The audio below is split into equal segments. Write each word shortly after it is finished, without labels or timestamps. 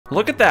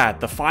Look at that,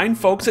 the fine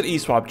folks at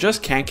eSwap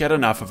just can't get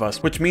enough of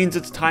us, which means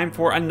it's time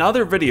for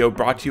another video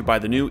brought to you by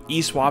the new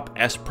eSwap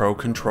S Pro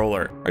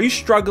controller. Are you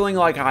struggling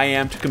like I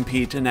am to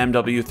compete in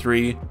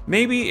MW3?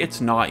 Maybe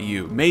it's not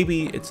you,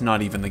 maybe it's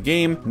not even the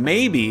game,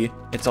 maybe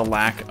it's a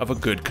lack of a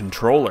good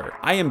controller.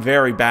 I am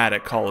very bad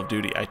at Call of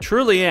Duty, I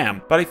truly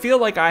am, but I feel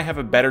like I have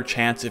a better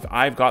chance if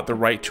I've got the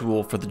right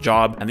tool for the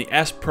job, and the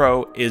S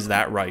Pro is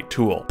that right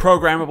tool.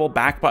 Programmable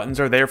back buttons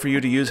are there for you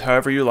to use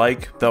however you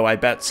like, though I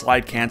bet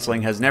slide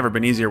canceling has never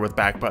been easier with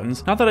back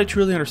buttons. Not that I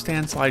truly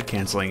understand slide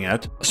canceling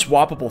yet.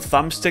 Swappable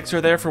thumbsticks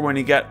are there for when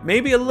you get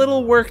maybe a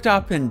little worked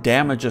up and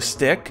damage a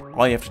stick.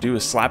 All you have to do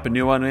is slap a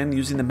new one in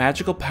using the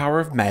magical power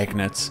of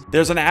magnets.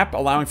 There's an app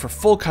allowing for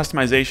full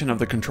customization of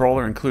the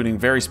controller, including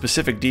very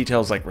specific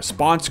details like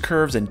response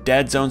curves and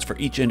dead zones for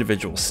each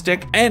individual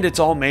stick, and it's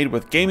all made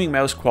with gaming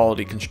mouse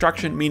quality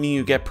construction, meaning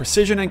you get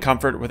precision and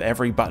comfort with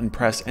every button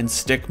press and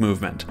stick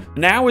movement.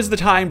 Now is the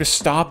time to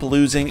stop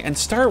losing and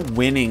start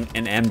winning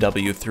in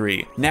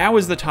MW3. Now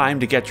is the time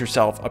to get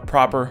yourself a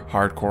proper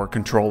hardcore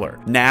controller.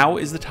 Now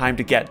is the time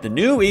to get the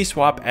new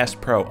eSwap S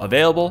Pro,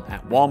 available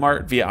at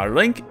Walmart via our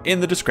link in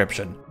the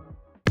description.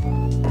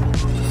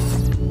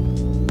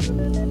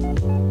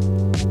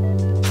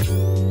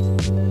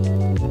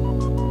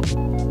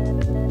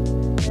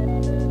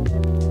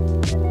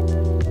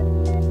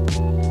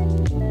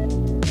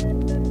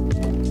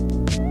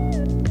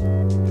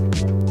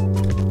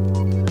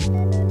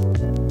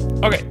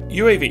 Okay,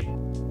 UAV.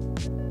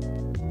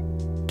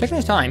 Taking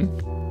his time.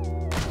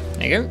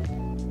 There you go.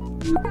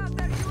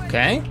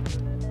 Okay.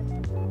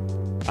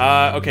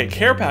 Okay,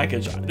 care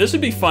package. This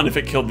would be fun if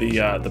it killed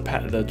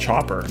the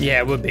chopper. Yeah,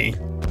 it would be.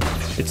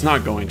 It's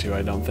not going to,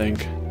 I don't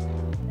think.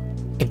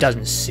 It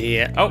doesn't see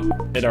it. Oh,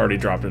 it already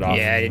dropped it off.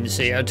 Yeah, I didn't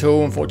see it at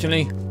all,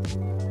 unfortunately.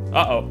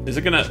 Uh-oh, is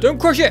it gonna... Don't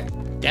crush it!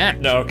 Damn.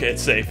 No, okay,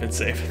 it's safe, it's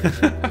safe.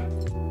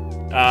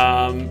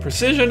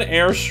 Precision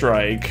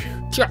airstrike.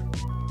 Sure.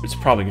 It's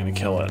probably gonna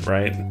kill it,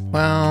 right?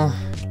 Well,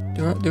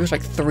 there was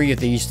like 3 of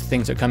these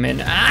things that come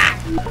in. Ah!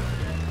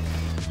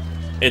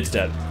 It's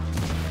dead.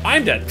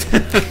 I'm dead.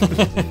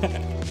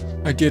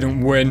 I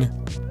didn't win.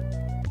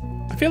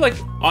 I feel like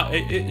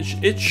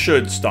it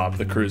should stop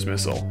the cruise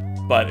missile,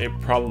 but it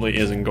probably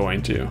isn't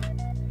going to.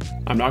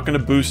 I'm not gonna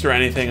boost or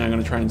anything. I'm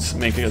gonna try and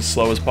make it as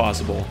slow as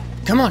possible.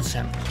 Come on,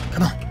 Sam.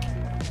 Come on.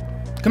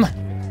 Come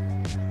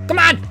on. Come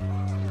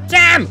on!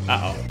 Sam!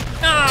 Uh-oh.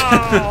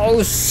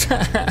 Oh,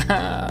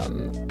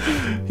 Sam.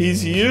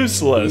 He's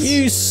useless.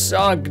 You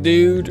suck,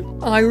 dude.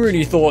 I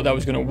really thought that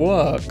was gonna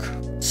work.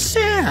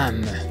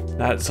 Sam.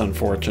 That's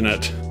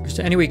unfortunate. Is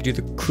there any way you could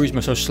do the cruise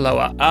missile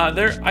slower?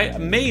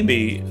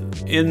 Maybe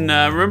in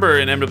remember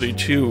in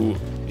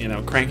MW2, you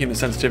know, cranking the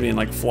sensitivity and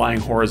like flying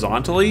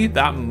horizontally,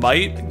 that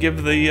might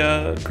give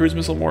the cruise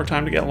missile more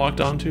time to get locked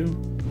onto.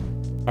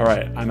 All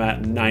right, I'm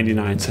at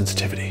 99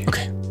 sensitivity.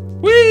 Okay.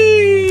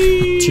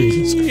 Whee!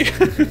 Jesus.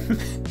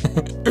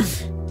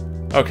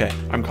 Okay,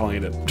 I'm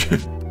calling it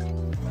in.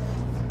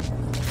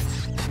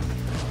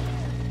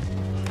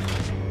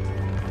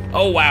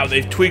 Oh wow,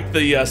 they've tweaked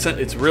the,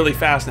 it's really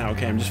fast now.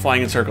 Okay, I'm just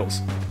flying in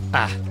circles.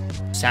 Ah,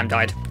 Sam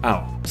died.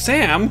 Oh,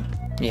 Sam?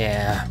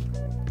 Yeah.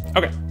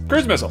 Okay,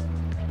 cruise missile.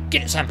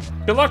 Get it, Sam.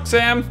 Good luck,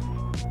 Sam.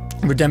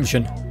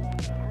 Redemption.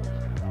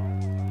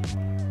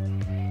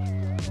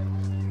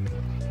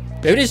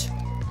 There it is.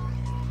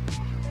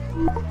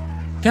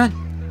 Come on.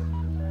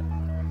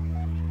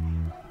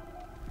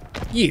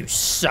 You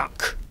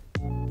suck.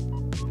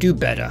 Do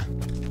better.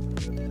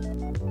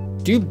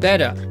 Do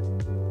better.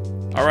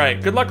 All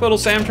right, good luck, little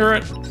S.A.M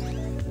Turret.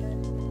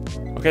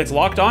 Okay, it's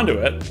locked onto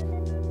it.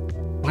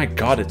 My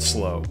God, it's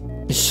slow.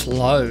 It's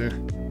slow.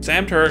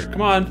 S.A.M Turret,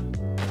 come on.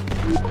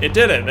 It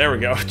did it, there we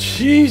go.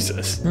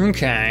 Jesus.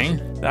 Okay.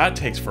 That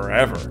takes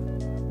forever.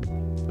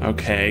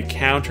 Okay,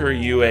 counter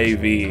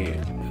UAV.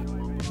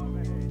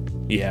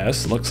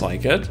 Yes, looks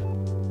like it.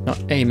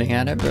 Not aiming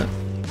at it, but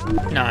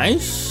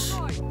nice.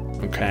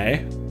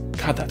 Okay.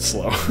 God, that's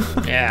slow.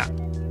 Yeah.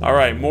 All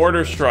right,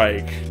 mortar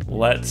strike.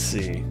 Let's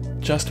see.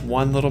 Just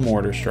one little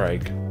mortar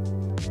strike.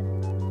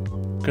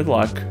 Good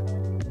luck.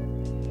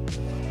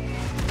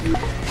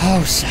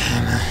 Oh,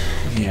 Sam.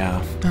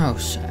 Yeah. Oh,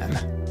 Sam.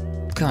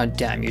 God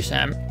damn you,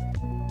 Sam.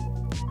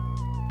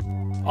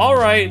 All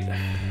right.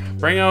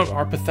 Bring out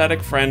our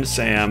pathetic friend,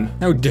 Sam.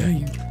 How dare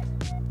you?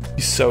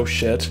 He's so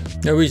shit.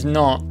 No, he's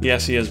not.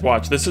 Yes, he is.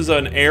 Watch. This is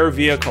an air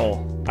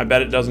vehicle. I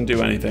bet it doesn't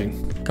do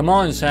anything. Come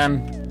on,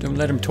 Sam. Don't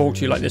let him talk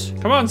to you like this.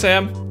 Come on,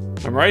 Sam.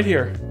 I'm right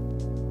here.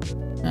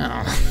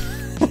 Oh.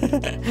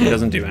 He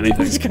doesn't do anything.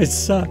 This guy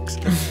sucks.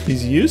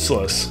 He's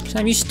useless.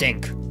 Sam, you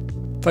stink.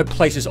 If I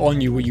place this on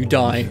you, will you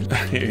die?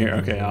 Here,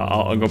 okay,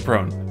 I'll go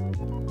prone.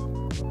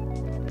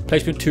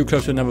 Placement too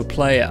close to another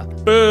player.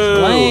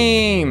 Boo!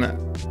 Lame.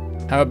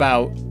 How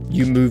about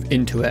you move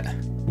into it?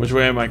 Which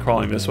way am I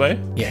crawling? This way?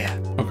 Yeah.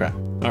 Okay.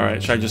 All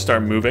right, should I just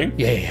start moving?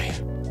 Yeah.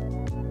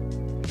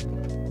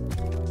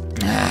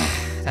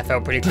 That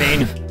felt pretty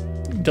clean.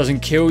 Doesn't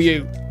kill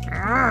you.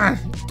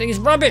 This thing is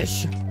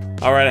rubbish.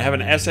 All right, I have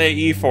an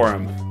SAE for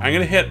him. I'm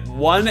gonna hit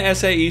one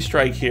SAE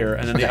strike here,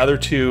 and then the other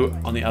two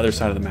on the other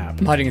side of the map.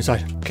 I'm hiding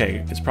inside.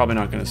 Okay, it's probably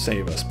not gonna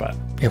save us, but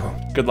It will.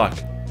 good luck.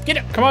 Get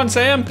it. Come on,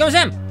 Sam. Go,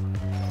 Sam.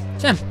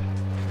 Sam.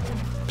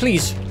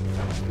 Please.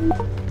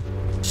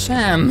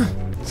 Sam.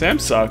 Sam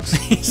sucks.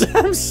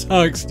 Sam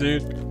sucks,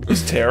 dude.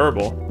 He's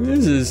terrible.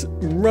 This is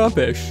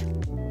rubbish.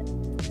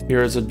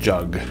 Here is a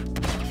jug.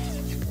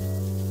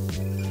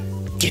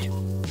 Get it.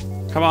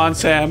 Come on,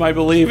 Sam. I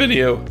believe in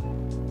you.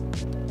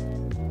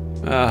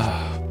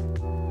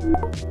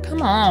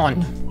 Come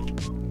on.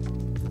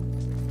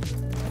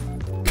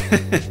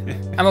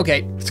 I'm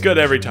okay. It's good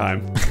every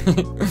time.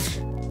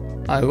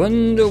 I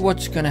wonder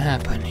what's gonna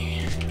happen.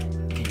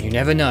 You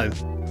never know.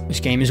 This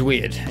game is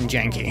weird and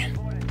janky.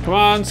 Come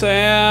on,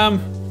 Sam.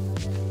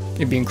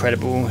 It'd be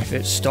incredible if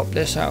it stopped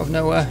this out of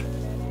nowhere.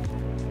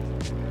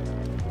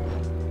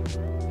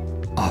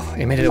 Oh,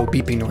 it made a little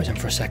beeping noise in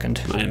for a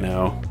second. I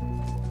know.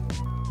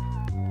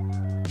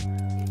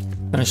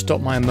 Gonna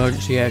stop my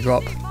emergency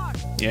airdrop.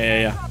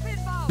 Yeah.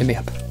 Let me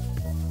up.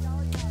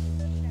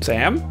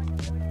 Sam?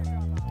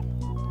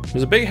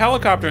 There's a big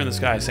helicopter in the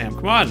sky, Sam.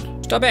 Come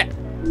on. Stop it.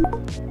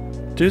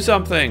 Do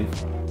something.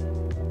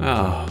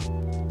 Oh.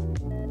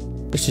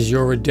 This is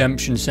your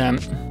redemption, Sam.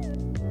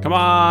 Come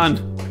on.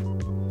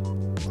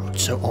 Oh,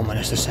 it's so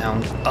ominous, the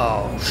sound.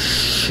 Oh,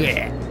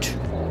 shit.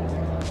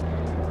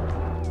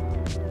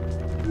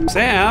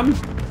 Sam?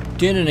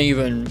 Didn't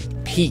even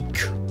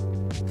peek.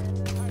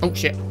 Oh,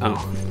 shit.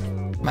 Oh.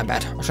 My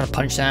bad. I was trying to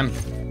punch Sam.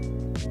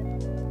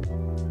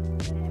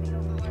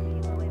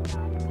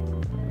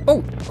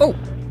 Oh.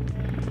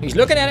 He's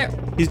looking at it.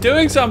 He's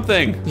doing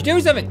something. He's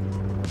doing something.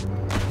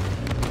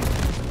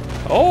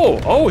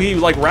 Oh, he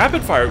like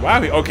rapid fired.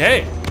 Wow,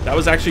 okay. That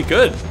was actually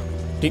good.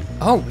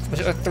 Was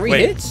it like 3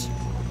 hits?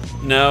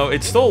 No,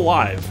 it's still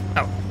alive.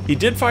 Oh. He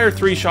did fire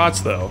 3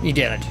 shots though. He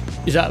did.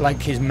 Is that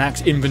like his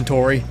max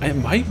inventory? It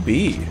might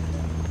be.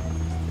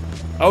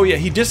 Oh yeah,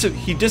 he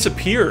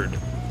disappeared.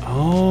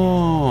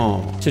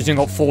 Oh. So he's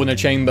got 4 in the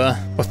chamber,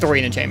 or 3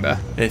 in the chamber.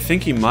 I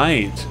think he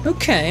might.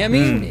 Okay, I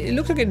mean, it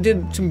looks like it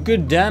did some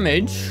good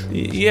damage.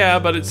 Yeah,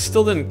 but it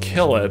still didn't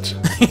kill it.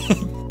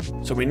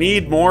 So we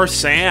need more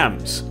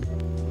Sams.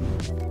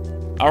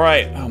 All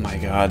right, oh my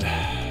God.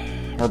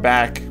 We're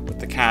back with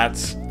the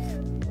cats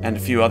and a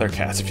few other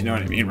cats, if you know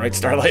what I mean, right,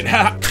 Starlight?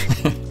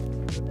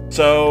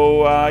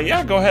 So,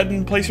 yeah, go ahead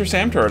and place your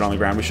SAM turret on the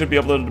ground. We should be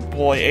able to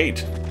deploy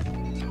 8.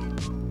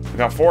 We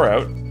got 4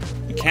 out.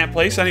 You can't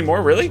place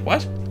anymore, really?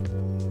 What?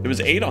 It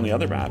was 8 on the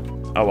other map.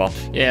 Oh, well.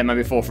 Yeah,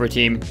 maybe 4 for a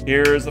team.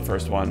 Here's the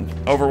first one.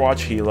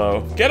 Overwatch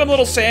Helo. Get him,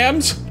 little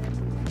Sams!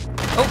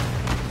 Oh!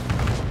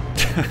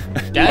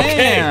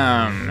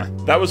 Damn!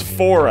 Okay. That was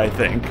 4, I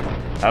think.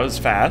 That was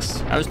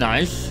fast. That was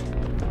nice.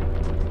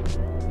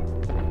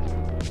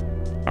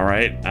 All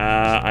right,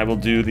 I will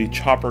do the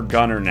chopper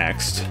gunner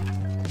next.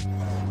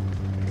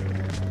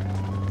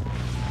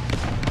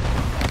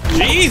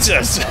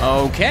 Jesus!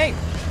 Okay.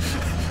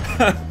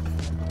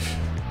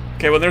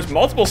 Okay, when there's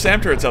multiple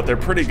SAM turrets out there,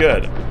 pretty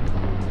good.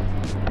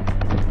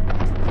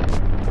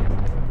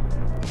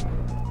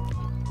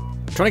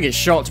 Trying to get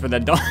shots, but they're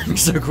dying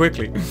so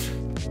quickly.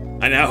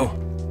 I know.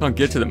 Can't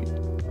get to them.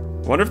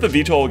 Wonder if the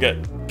VTOL will get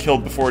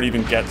killed before it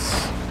even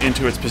gets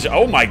into its position.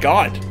 Oh my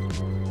God!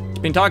 It's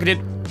been targeted.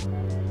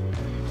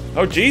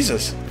 Oh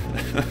Jesus!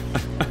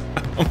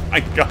 Oh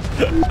my God!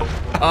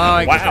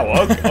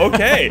 Wow.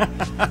 Okay.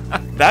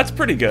 That's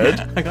pretty good.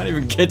 I can't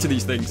even get to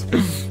these things.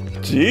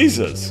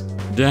 Jesus.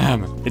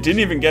 Damn. It didn't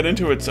even get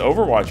into its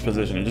Overwatch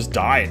position. It just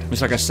died.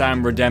 It's like a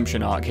Sam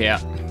redemption arc here.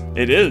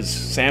 It is.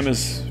 Sam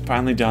has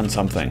finally done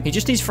something. He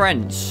just needs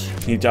friends.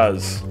 He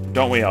does.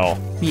 Don't we all?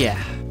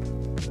 Yeah.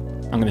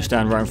 I'm gonna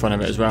stand right in front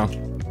of it as well.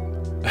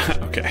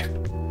 Okay.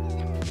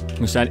 I'm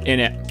gonna stand in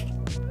it.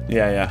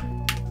 Yeah.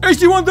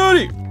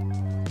 HD-130!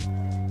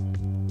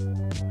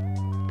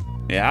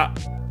 Yeah.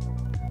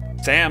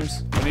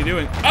 Sam's, what are you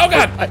doing? Oh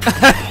God! I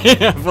thought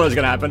it was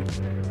gonna happen.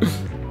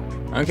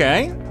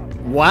 Okay.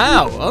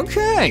 Wow,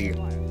 okay.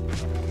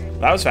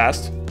 That was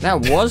fast.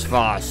 That was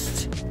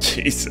fast.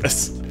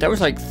 Jesus. That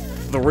was like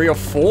 3 or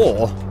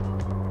 4.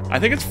 I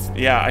think it's,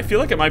 yeah, I feel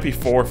like it might be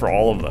 4 for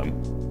all of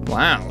them.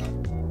 Wow.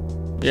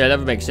 Yeah, that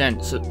would make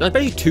sense. So that's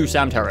basically 2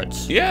 SAM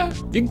turrets. Yeah.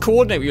 You can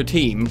coordinate with your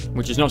team,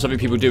 which is not something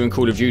people do in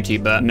Call of Duty,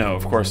 but No,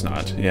 of course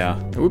not. Yeah.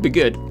 it would be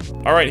good.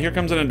 All right, here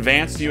comes an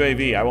advanced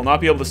UAV. I will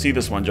not be able to see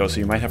this one, Joe, so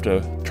you might have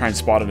to try and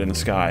spot it in the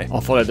sky. I'll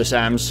follow the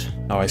SAMs.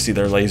 Oh, I see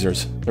their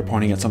lasers. They're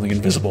pointing at something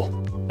invisible.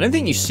 I don't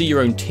think you see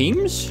your own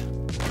teams.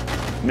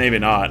 Maybe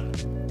not.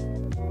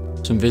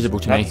 It's invisible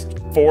to me.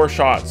 That's 4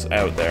 shots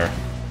out there.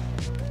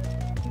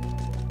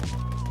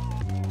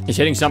 He's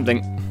hitting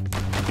something.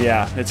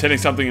 Yeah, it's hitting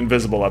something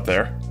invisible up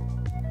there.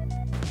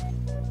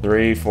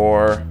 3,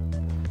 4.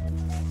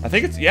 I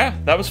think it's, yeah,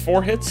 that was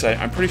 4 hits,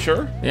 I'm pretty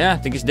sure. Yeah, I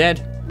think it's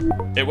dead.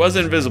 It was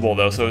invisible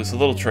though, so it's a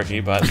little tricky,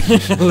 but.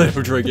 A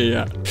little tricky,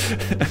 yeah.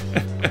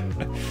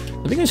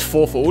 I think it's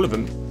 4 for all of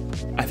them.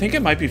 I think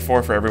it might be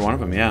 4 for every one of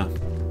them, yeah.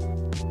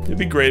 It'd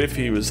be great if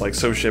he was like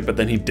so shit, but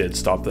then he did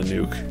stop the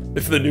nuke.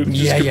 If the nuke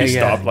just could be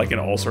stopped like in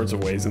all sorts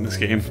of ways in this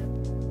game.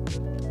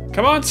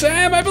 Come on,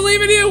 Sam, I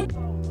believe in you!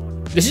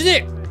 This is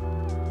it!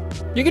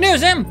 You can do it,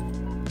 Sam!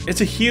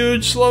 It's a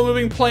huge,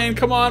 slow-moving plane.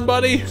 Come on,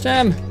 buddy.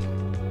 Sam.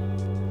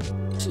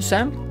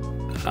 Sam?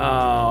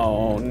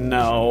 Oh,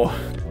 no.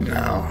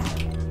 No.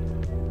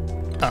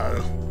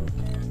 Oh.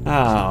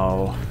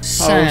 Oh.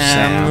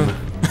 Sam.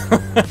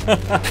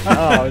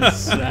 Oh,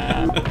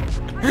 Sam.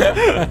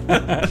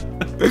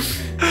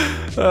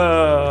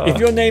 If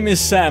your name is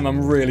Sam,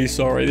 I'm really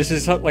sorry. This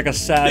is like a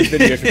sad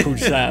video if you're called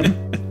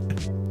Sam.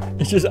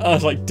 It's just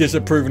us like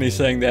disapprovingly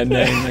saying their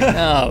name. Like,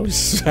 oh,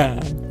 Sam.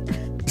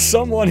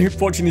 Someone who's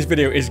watching this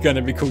video is going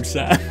to be called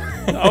Sam.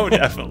 Oh,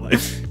 definitely.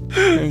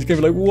 And it's going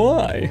to be like,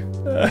 why?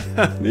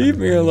 Leave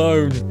me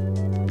alone.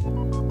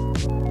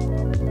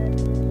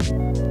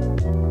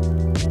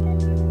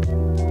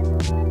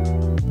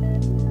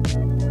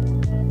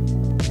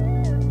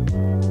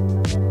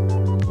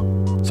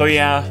 So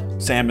yeah,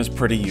 Sam is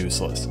pretty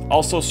useless.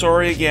 Also,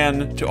 sorry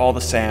again to all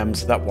the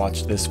Sams that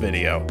watched this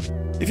video.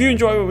 If you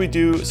enjoy what we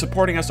do,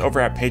 supporting us over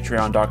at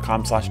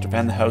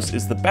patreon.com/defendthehouse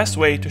is the best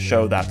way to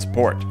show that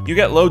support. You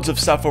get loads of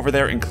stuff over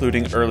there,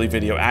 including early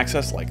video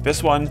access like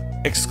this one,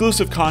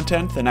 exclusive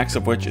content, the next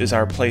of which is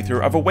our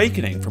playthrough of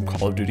Awakening from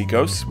Call of Duty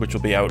Ghosts, which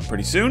will be out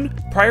pretty soon,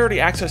 priority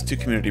access to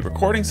community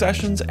recording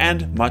sessions,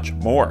 and much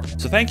more.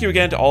 So thank you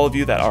again to all of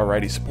you that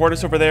already support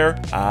us over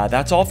there.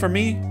 That's all from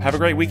me. Have a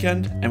great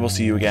weekend, and we'll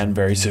see you again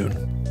very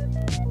soon.